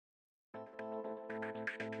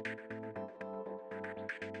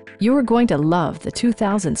You are going to love the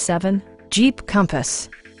 2007 Jeep Compass.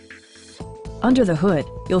 Under the hood,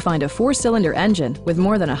 you'll find a 4-cylinder engine with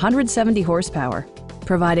more than 170 horsepower,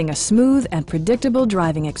 providing a smooth and predictable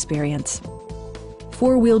driving experience.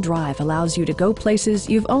 4-wheel drive allows you to go places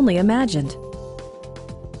you've only imagined.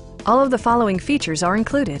 All of the following features are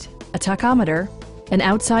included: a tachometer, an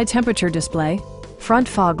outside temperature display, front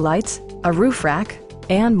fog lights, a roof rack,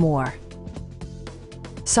 and more.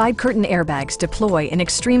 Side curtain airbags deploy in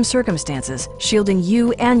extreme circumstances, shielding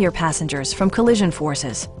you and your passengers from collision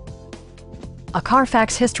forces. A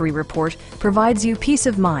Carfax history report provides you peace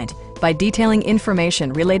of mind by detailing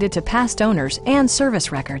information related to past owners and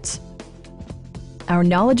service records. Our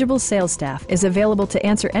knowledgeable sales staff is available to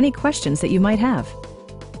answer any questions that you might have.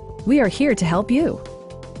 We are here to help you.